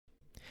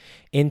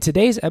In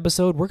today's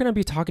episode, we're going to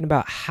be talking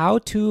about how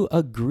to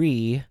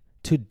agree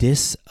to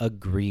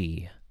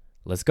disagree.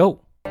 Let's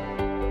go.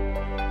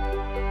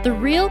 The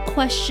real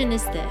question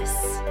is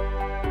this: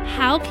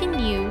 how can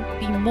you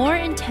be more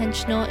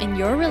intentional in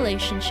your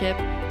relationship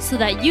so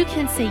that you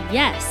can say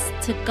yes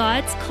to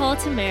God's call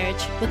to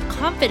marriage with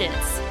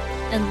confidence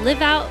and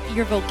live out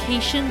your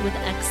vocation with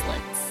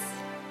excellence?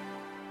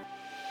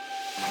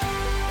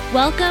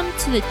 Welcome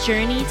to the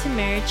Journey to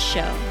Marriage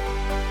show.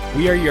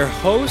 We are your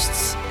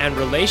hosts and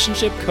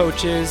relationship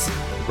coaches,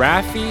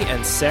 Rafi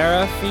and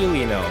Sarah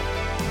Fiolino.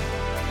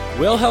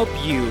 We'll help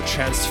you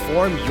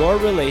transform your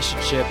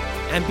relationship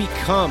and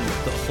become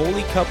the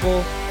holy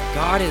couple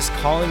God is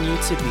calling you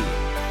to be,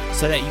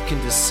 so that you can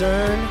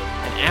discern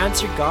and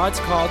answer God's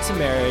call to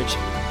marriage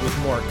with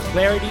more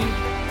clarity,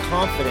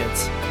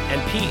 confidence, and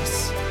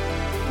peace.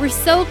 We're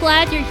so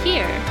glad you're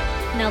here.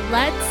 Now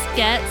let's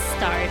get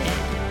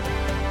started.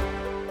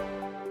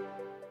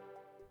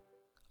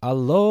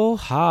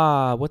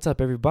 Aloha! What's up,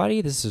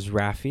 everybody? This is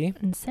Rafi.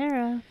 And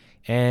Sarah.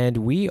 And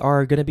we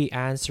are going to be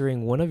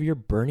answering one of your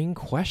burning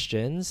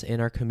questions in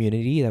our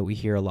community that we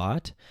hear a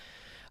lot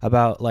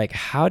about, like,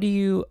 how do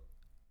you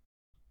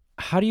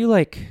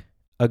like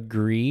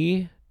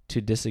agree to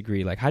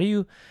disagree? Like, how do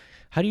you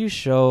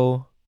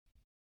show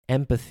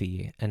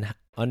empathy and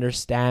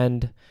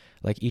understand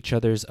like each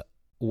other's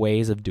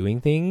ways of doing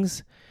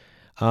things,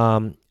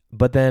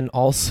 but then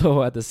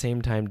also at the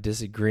same time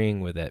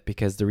disagreeing with it?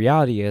 Because the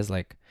reality is,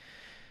 like,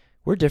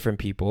 we're different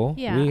people.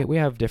 Yeah. We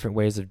have different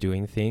ways of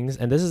doing things.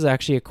 And this is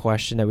actually a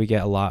question that we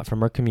get a lot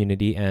from our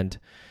community, and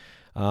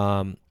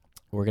we're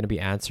going to be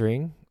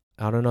answering.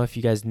 I don't know if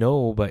you guys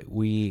know, but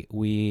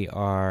we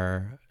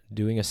are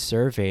doing a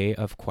survey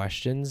of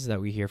questions that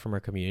we hear from our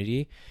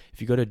community.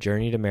 If you go to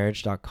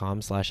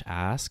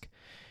journeytomarriage.com/ask,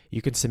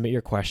 you can submit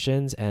your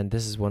questions, and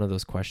this is one of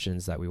those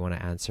questions that we want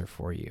to answer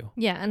for you.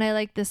 Yeah, and I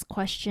like this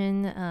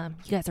question.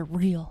 You guys are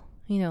real,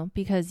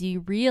 because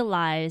you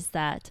realize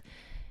that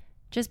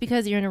just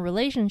because you're in a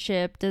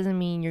relationship doesn't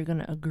mean you're going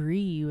to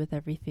agree with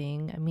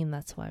everything. I mean,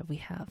 that's why we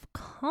have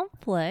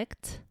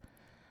conflict,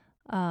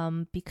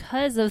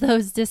 because of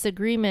those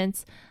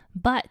disagreements.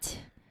 But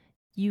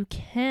you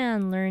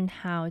can learn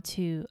how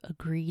to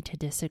agree to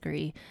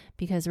disagree,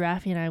 because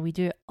Rafi and I, we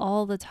do it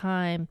all the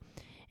time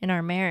in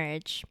our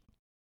marriage,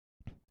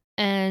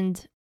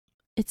 and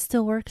it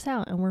still works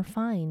out, and we're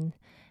fine,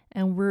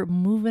 and we're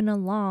moving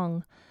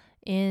along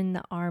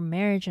in our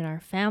marriage and our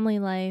family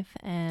life.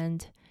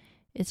 And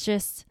it's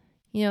just,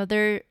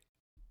 there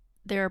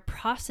are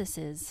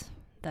processes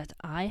that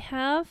I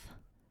have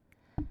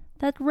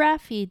that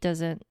Rafi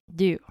doesn't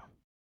do.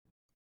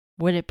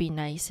 Would it be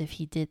nice if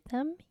he did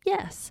them?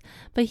 Yes,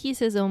 but he's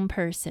his own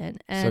person.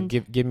 And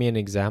so give me an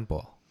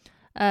example.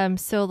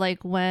 So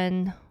like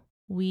when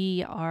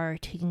we are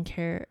taking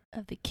care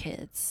of the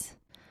kids,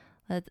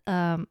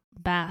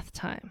 bath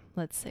time,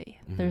 let's say,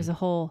 there's a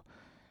whole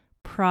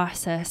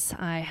process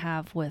I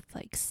have with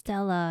like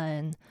Stella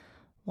and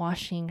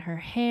washing her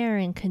hair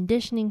and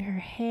conditioning her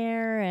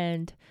hair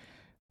and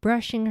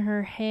brushing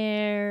her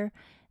hair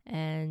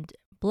and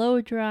blow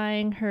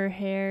drying her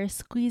hair,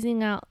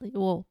 squeezing out the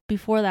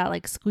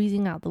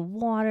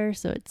water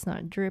so it's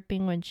not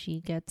dripping when she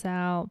gets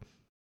out.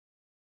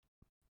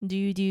 Do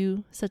you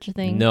do such a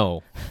thing?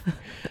 No,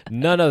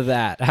 none of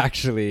that,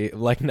 actually.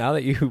 Like, now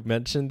that you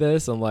mentioned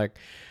this, I'm like,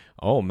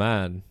 oh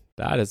man,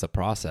 that is a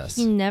process.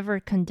 He never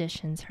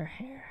conditions her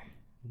hair.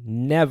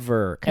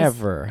 Never,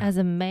 ever. As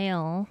a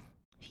male,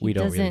 we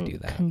don't doesn't really do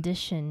that.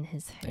 Condition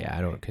his hair. Yeah,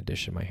 I don't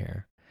condition my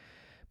hair.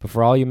 But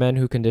for all you men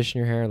who condition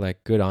your hair,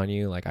 like, good on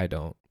you. Like, I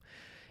don't.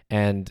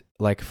 And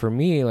like for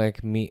me,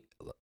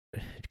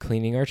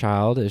 cleaning our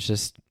child is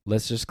just,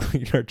 let's just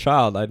clean our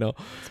child. I know.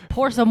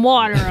 Pour some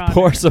water on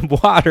Pour her. some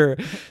water.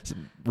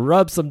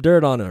 Rub some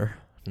dirt on her.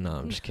 No,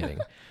 I'm just kidding.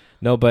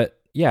 No, but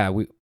yeah,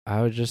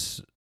 I would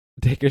just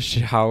take a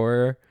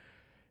shower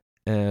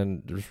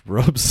and just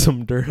rub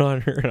some dirt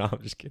on her. No,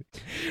 I'm just kidding.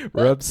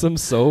 Rub some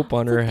soap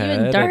on her head.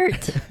 Even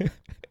dirt.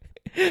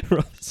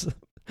 Rub some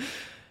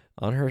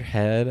on her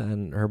head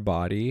and her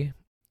body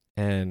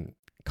and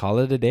call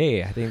it a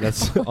day. I think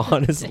that's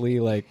honestly,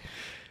 like,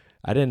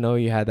 I didn't know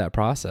you had that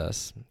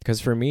process. Because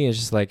for me, it's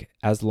just like,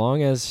 as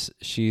long as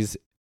she's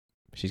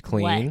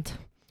clean, Wet.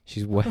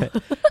 she's wet,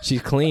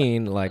 she's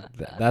clean, like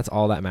that's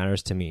all that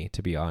matters to me,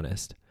 to be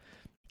honest.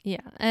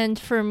 Yeah. And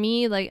for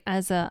me, like,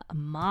 as a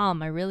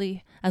mom,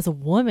 as a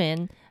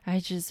woman, I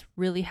just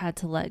really had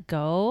to let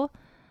go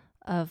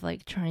of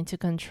like trying to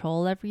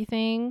control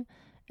everything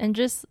and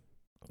just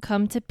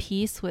come to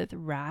peace with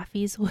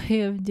Rafi's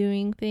way of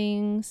doing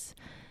things.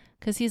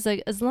 Because he's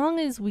like, as long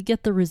as we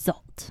get the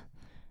result,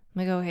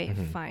 I'm like, okay,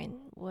 fine,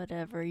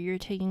 whatever. You're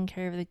taking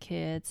care of the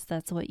kids.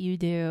 That's what you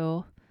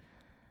do.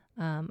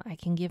 I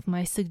can give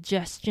my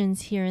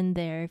suggestions here and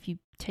there. If you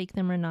take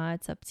them or not,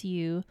 it's up to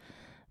you.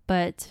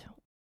 But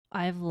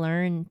I've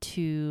learned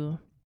to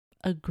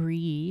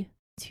agree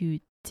to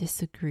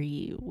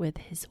disagree with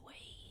his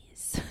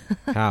ways.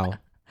 How?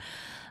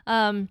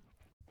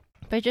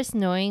 By just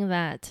knowing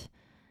that,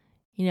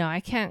 I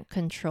can't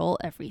control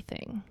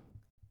everything.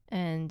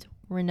 And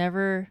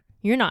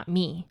You're not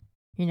me.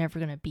 You're never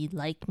going to be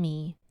like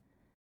me.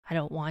 I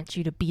don't want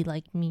you to be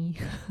like me.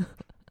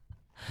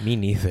 Me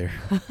neither.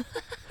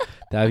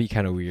 That'd be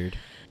kind of weird.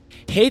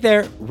 Hey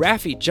there,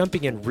 Rafi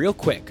jumping in real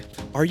quick.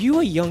 Are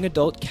you a young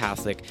adult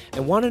Catholic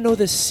and want to know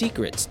the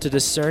secrets to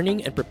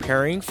discerning and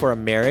preparing for a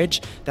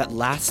marriage that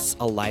lasts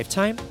a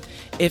lifetime?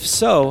 If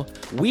so,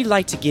 we'd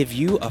like to give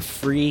you a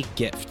free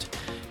gift.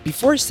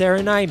 Before Sarah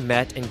and I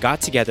met and got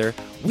together,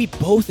 we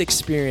both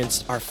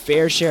experienced our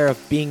fair share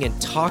of being in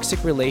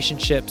toxic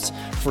relationships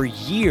for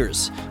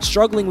years,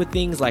 struggling with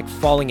things like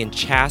falling in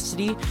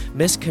chastity,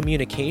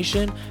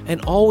 miscommunication,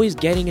 and always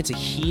getting into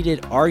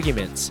heated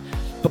arguments.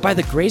 But by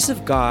the grace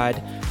of God,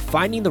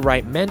 finding the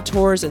right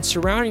mentors and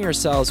surrounding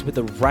ourselves with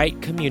the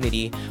right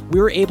community,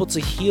 we were able to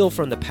heal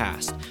from the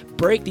past,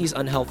 break these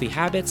unhealthy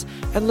habits,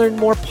 and learn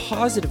more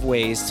positive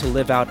ways to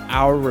live out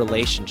our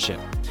relationship.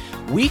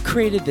 We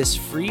created this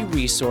free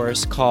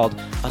resource called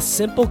A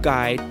Simple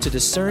Guide to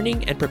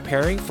Discerning and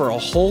Preparing for a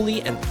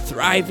Holy and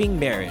Thriving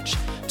Marriage,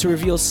 to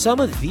reveal some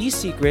of these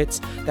secrets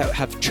that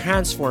have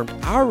transformed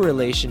our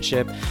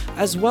relationship,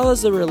 as well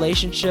as the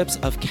relationships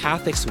of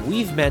Catholics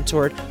we've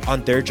mentored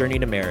on their journey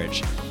to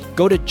marriage.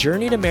 Go to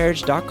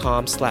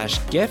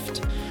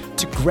journeytomarriage.com/gift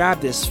to grab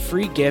this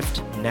free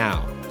gift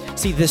now.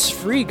 See, this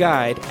free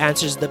guide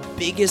answers the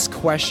biggest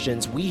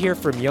questions we hear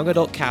from young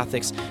adult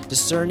Catholics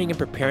discerning and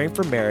preparing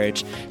for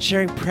marriage,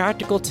 sharing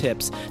practical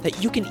tips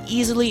that you can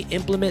easily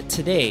implement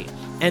today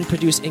and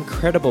produce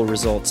incredible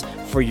results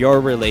for your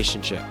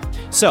relationship.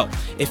 So,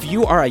 if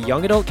you are a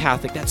young adult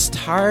Catholic that's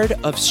tired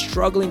of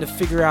struggling to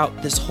figure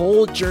out this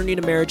whole journey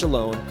to marriage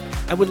alone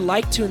and would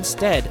like to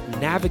instead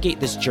navigate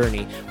this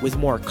journey with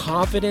more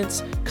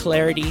confidence,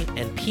 clarity,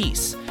 and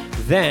peace,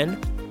 then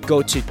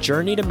go to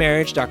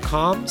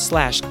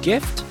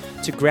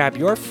journeytomarriage.com/gift to grab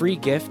your free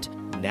gift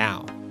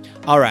now.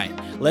 All right,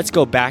 let's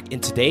go back in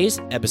today's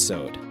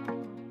episode.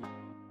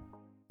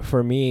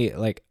 For me,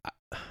 like,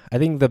 I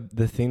think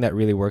the thing that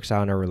really works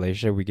out in our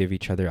relationship, we give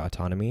each other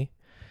autonomy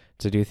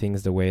to do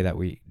things the way that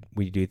we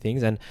do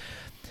things, and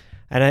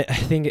I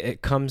think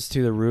it comes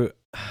to the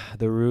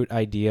root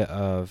idea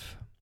of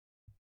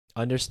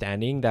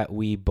understanding that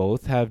we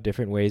both have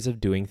different ways of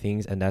doing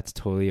things, and that's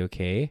totally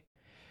okay.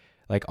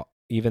 Like,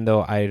 even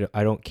though I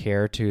don't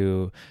care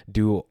to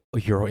do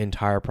your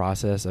entire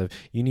process of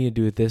you need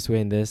to do it this way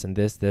and this and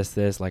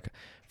this, like,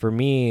 for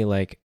me,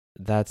 like,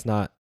 that's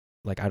not,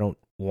 like, I don't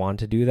want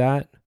to do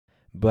that,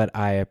 but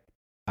I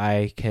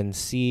can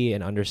see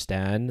and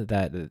understand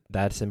that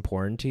that's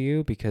important to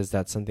you, because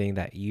that's something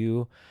that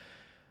you,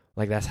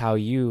 like, that's how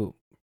you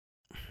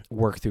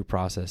work through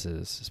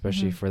processes,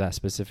 especially for that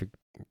specific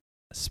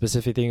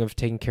thing of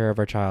taking care of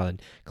our child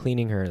and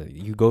cleaning her.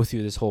 You go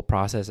through this whole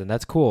process, and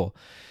that's cool.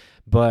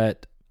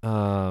 But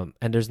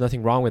and there's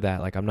nothing wrong with that.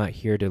 Like, I'm not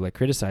here to, like,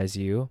 criticize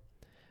you,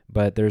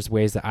 but there's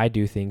ways that I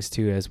do things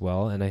too as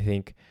well. And I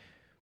think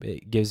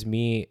it gives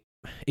me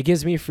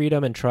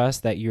freedom and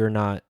trust that you're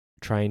not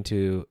trying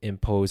to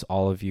impose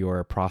all of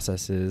your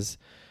processes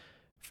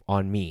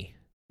on me.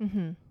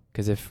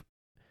 Because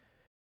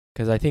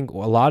I think a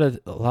lot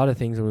of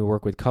things when we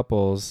work with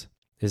couples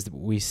is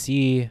we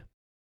see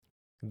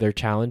their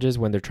challenges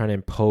when they're trying to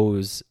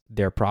impose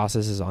their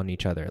processes on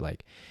each other.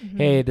 Like,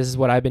 hey, this is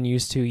what I've been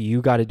used to. You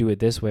got to do it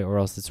this way or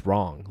else it's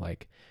wrong.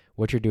 Like,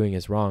 what you're doing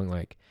is wrong.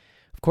 Like,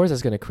 of course,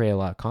 that's going to create a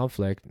lot of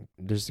conflict.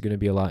 There's going to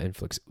be a lot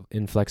of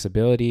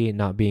inflexibility,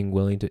 not being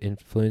willing to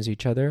influence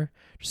each other.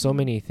 There's so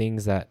many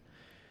things that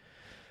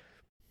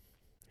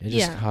it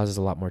just causes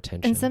a lot more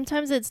tension. And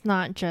sometimes it's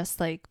not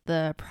just like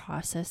the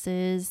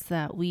processes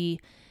that we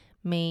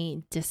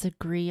may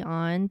disagree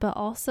on, but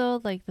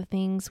also like the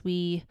things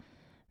we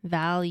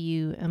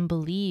value and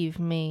believe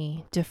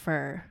may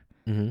differ.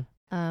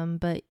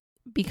 But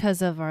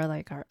because of our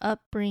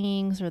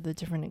upbringings or the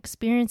different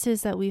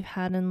experiences that we've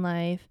had in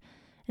life,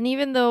 and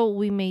even though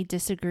we may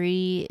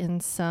disagree in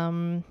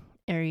some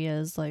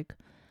areas, like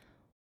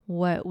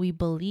what we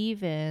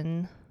believe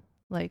in,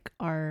 like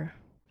are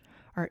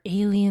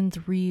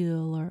aliens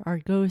real, or are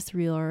ghosts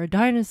real, or are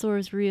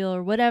dinosaurs real,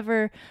 or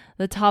whatever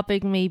the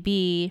topic may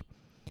be,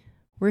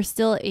 we're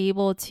still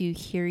able to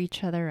hear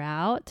each other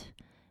out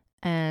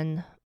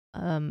and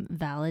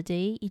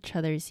validate each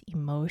other's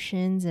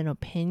emotions and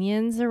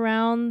opinions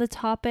around the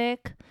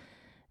topic,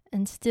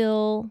 and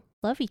still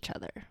love each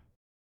other,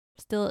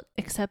 still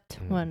accept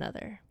one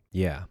another.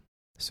 Yeah.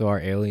 So are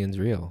aliens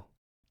real?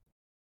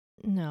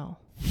 No.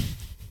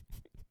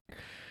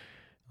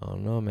 Oh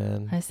no,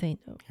 man. I say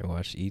no. You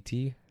watch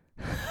E.T.?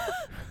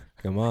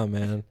 Come on,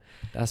 man.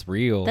 That's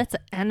real. That's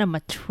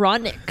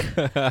animatronic.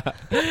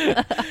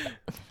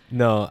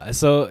 No.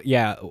 So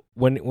yeah,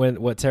 when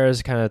what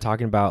Sarah's kind of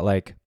talking about,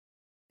 like,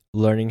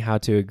 learning how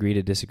to agree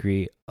to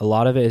disagree, a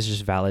lot of it is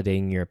just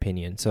validating your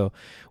opinion. So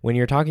when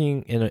you're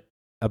talking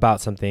about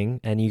something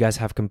and you guys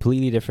have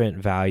completely different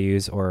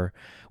values or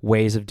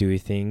ways of doing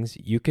things,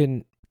 you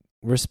can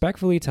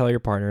respectfully tell your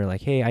partner,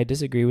 like, hey, I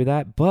disagree with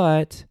that,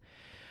 but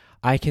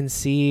I can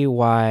see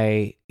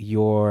why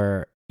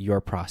your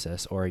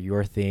process or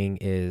your thing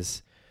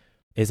is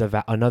a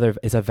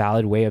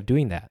valid way of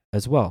doing that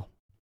as well.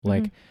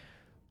 Like,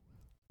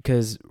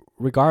 because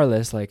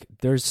regardless, like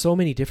there's so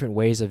many different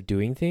ways of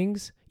doing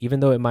things, even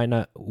though we might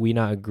not want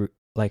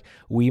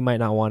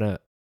to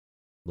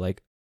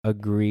like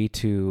agree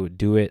to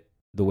do it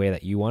the way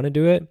that you want to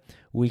do it.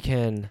 We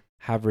can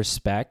have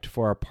respect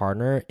for our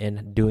partner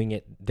in doing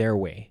it their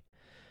way,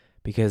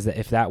 because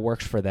if that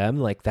works for them,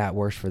 like that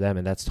works for them,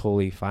 and that's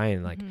totally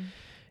fine. Like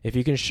if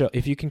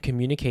you can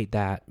communicate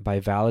that by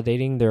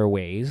validating their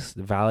ways,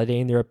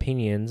 validating their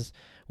opinions,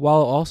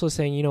 while also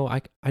saying, you know,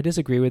 I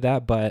disagree with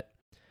that, but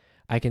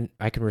I can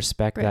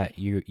respect that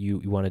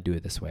you want to do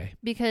it this way.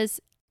 Because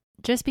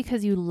just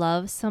because you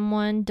love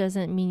someone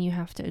doesn't mean you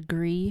have to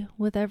agree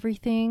with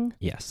everything.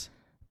 Yes.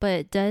 But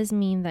it does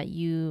mean that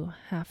you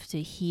have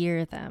to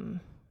hear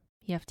them.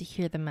 You have to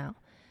hear them out.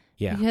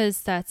 Yeah.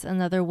 Because that's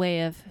another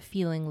way of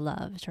feeling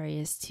loved, right?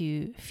 Is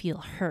to feel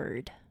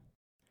heard.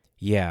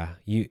 Yeah.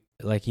 You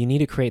need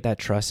to create that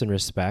trust and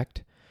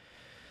respect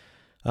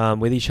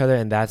with each other,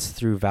 and that's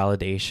through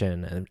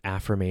validation and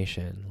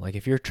affirmation. Like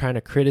if you're trying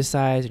to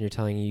criticize and you're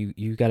telling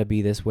you got to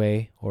be this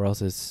way or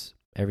else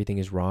everything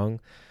is wrong,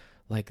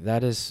 like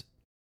that's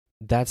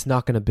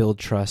not going to build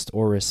trust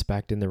or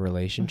respect in the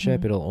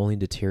relationship. It'll only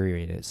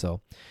deteriorate it. So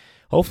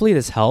hopefully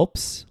this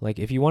helps. Like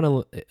if you want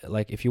to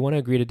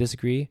agree to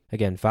disagree,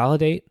 again,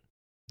 validate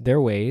their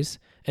ways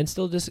and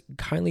still just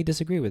kindly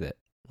disagree with it.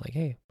 Like,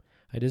 hey,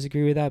 I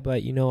disagree with that,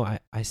 but you know,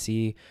 I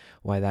see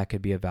why that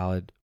could be a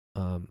valid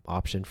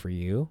option for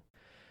you,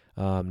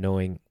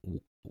 knowing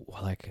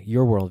like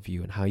your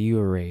worldview and how you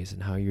were raised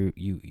and how you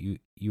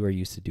are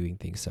used to doing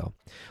things. So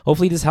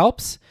hopefully this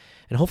helps,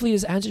 and hopefully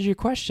this answers your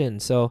question.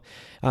 So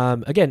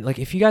again, like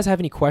if you guys have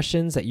any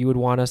questions that you would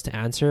want us to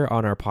answer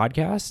on our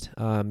podcast,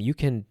 you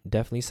can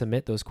definitely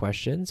submit those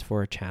questions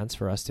for a chance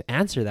for us to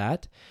answer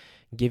that,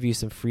 give you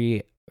some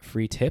free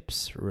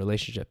tips,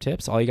 relationship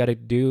tips. All you got to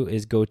do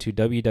is go to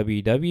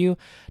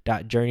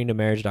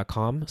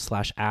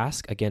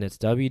www.journeytomarriage.com/ask. Again, it's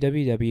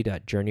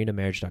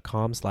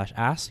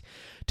www.journeytomarriage.com/ask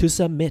to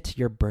submit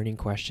your burning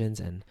questions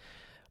and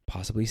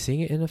possibly seeing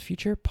it in a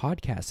future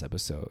podcast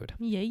episode.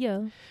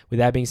 Yeah. With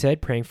that being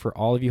said, praying for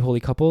all of you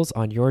holy couples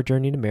on your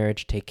journey to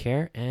marriage. Take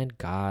care and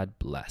God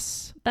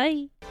bless.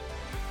 Bye.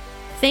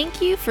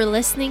 Thank you for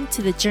listening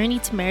to the Journey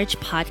to Marriage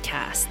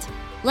podcast.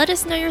 Let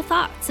us know your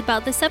thoughts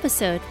about this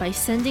episode by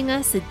sending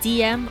us a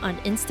DM on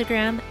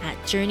Instagram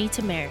at Journey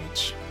to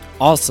Marriage.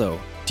 Also,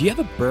 do you have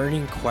a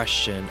burning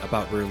question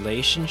about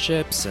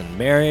relationships and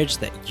marriage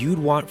that you'd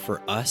want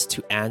for us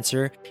to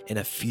answer in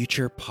a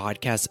future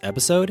podcast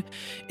episode?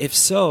 If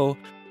so,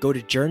 go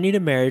to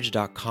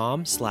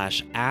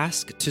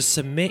journeytomarriage.com/ask to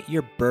submit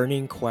your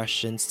burning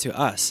questions to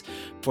us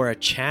for a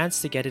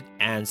chance to get it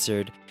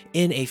answered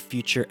in a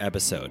future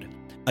episode.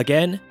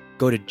 Again,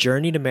 go to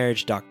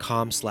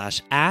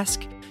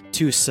journeytomarriage.com/ask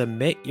to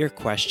submit your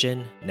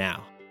question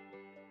now.